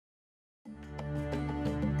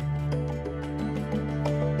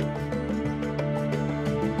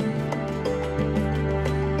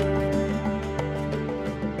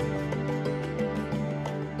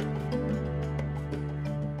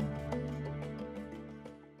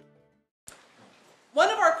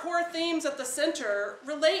themes at the center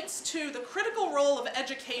relates to the critical role of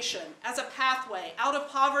education as a pathway out of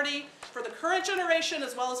poverty for the current generation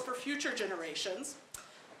as well as for future generations.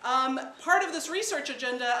 Part of this research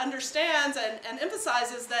agenda understands and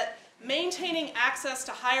emphasizes that maintaining access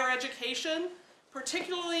to higher education,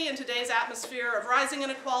 particularly in today's atmosphere of rising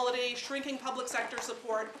inequality, shrinking public sector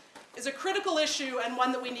support, is a critical issue and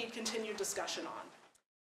one that we need continued discussion on.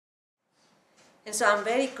 And so I'm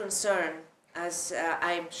very concerned, as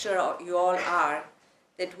I'm sure you all are,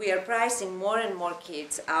 that we are pricing more and more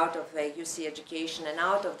kids out of UC education and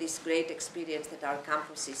out of this great experience that our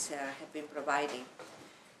campuses have been providing.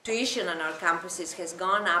 Tuition on our campuses has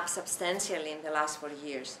gone up substantially in the last 4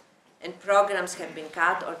 years, and programs have been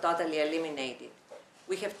cut or totally eliminated.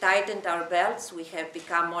 We have tightened our belts, we have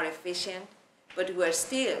become more efficient, but we are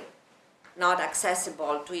still not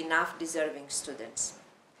accessible to enough deserving students.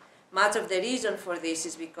 Much of the reason for this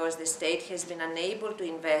is because the state has been unable to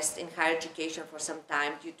invest in higher education for some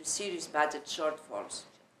time due to serious budget shortfalls.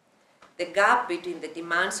 The gap between the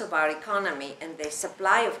demands of our economy and the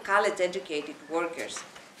supply of college-educated workers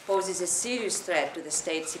poses a serious threat to the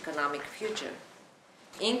state's economic future.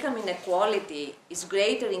 Income inequality is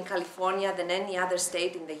greater in California than any other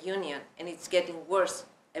state in the union, and it's getting worse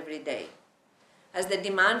every day. As the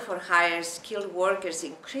demand for higher skilled workers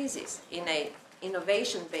increases in an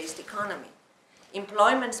innovation-based economy,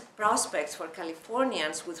 employment prospects for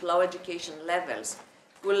Californians with low education levels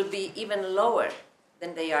will be even lower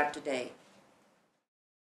than they are today.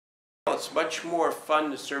 It's much more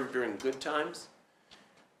fun to serve during good times,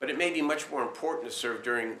 but it may be much more important to serve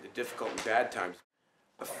during the difficult and bad times.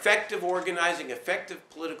 Effective organizing, effective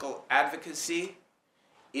political advocacy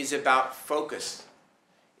is about focus.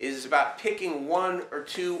 It is about picking 1 or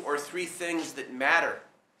 2 or 3 things that matter.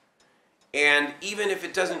 And even if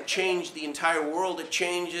it doesn't change the entire world, it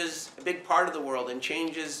changes a big part of the world and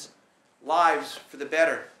changes lives for the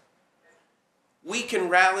better. We can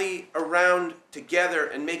rally around together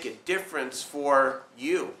and make a difference for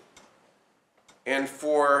you and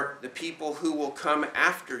for the people who will come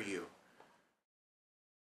after you.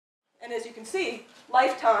 And as you can see,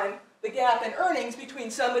 lifetime, the gap in earnings between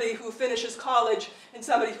somebody who finishes college and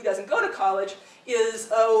somebody who doesn't go to college is,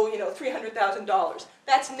 $300,000.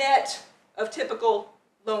 That's net of typical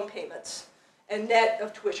loan payments and net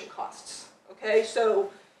of tuition costs. Okay, so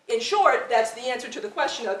in short, that's the answer to the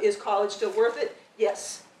question of, is college still worth it?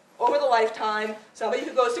 Yes. Over the lifetime, somebody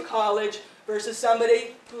who goes to college versus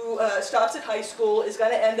somebody who stops at high school is going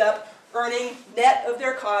to end up earning net of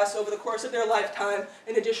their costs over the course of their lifetime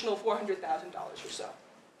an additional $400,000 or so.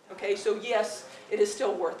 Okay, so yes, it is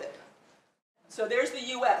still worth it. So there's the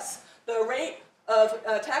US. The rate of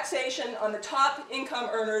taxation on the top income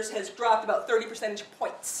earners has dropped about 30 percentage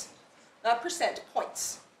points. Not percent,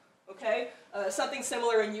 points. Okay, something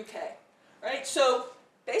similar in UK. Right, so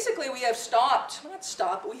basically we have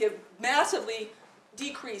we have massively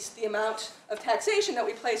decreased the amount of taxation that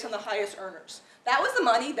we place on the highest earners. That was the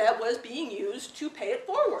money that was being used to pay it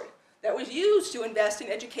forward. That was used to invest in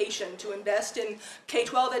education, to invest in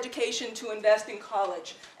K-12 education, to invest in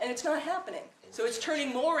college. And it's not happening. So it's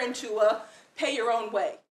turning more into a pay your own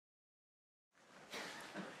way.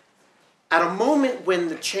 At a moment when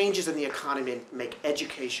the changes in the economy make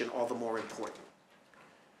education all the more important,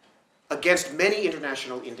 against many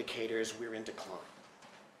international indicators, we're in decline.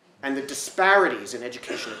 And the disparities in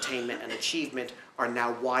education attainment and achievement are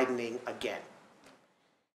now widening again.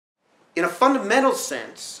 In a fundamental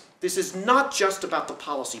sense, this is not just about the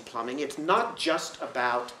policy plumbing. It's not just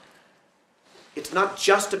about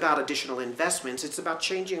additional investments. It's about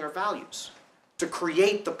changing our values to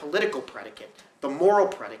create the political predicate, the moral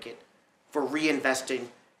predicate for reinvesting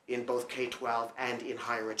in both K-12 and in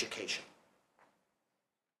higher education.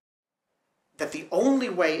 That the only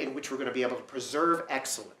way in which we're going to be able to preserve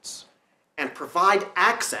excellence and provide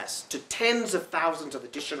access to tens of thousands of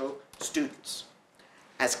additional students,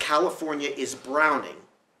 as California is browning,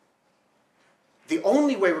 the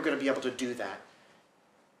only way we're going to be able to do that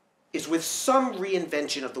is with some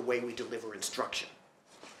reinvention of the way we deliver instruction.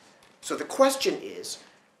 So the question is,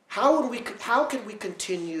 how can we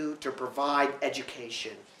continue to provide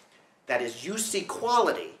education that is UC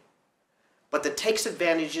quality, but that takes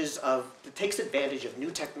advantage of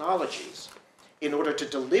new technologies in order to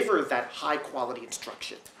deliver that high quality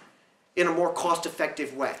instruction in a more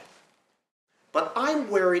cost-effective way? But I'm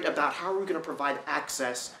worried about how we're going to provide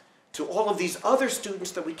access to all of these other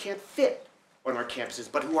students that we can't fit on our campuses,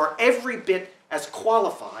 but who are every bit as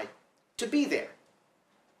qualified to be there.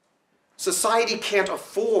 Society can't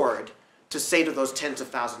afford to say to those tens of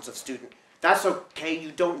thousands of students, that's okay,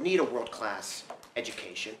 you don't need a world-class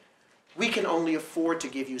education. We can only afford to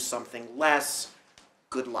give you something less.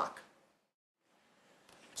 Good luck.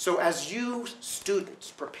 So as you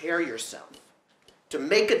students prepare yourself to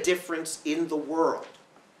make a difference in the world,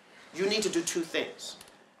 you need to do two things.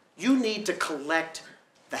 You need to collect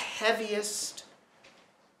the heaviest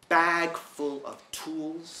bag full of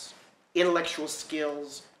tools, intellectual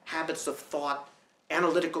skills, habits of thought,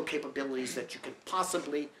 analytical capabilities that you can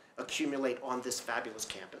possibly accumulate on this fabulous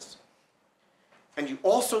campus. And you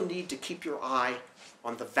also need to keep your eye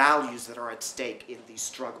on the values that are at stake in these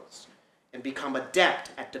struggles and become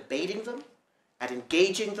adept at debating them, at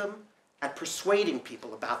engaging them, at persuading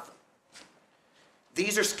people about them.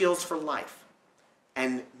 These are skills for life,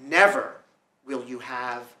 and never will you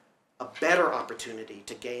have a better opportunity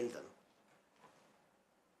to gain them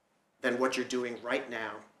than what you're doing right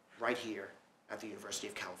now, right here at the University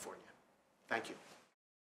of California. Thank you.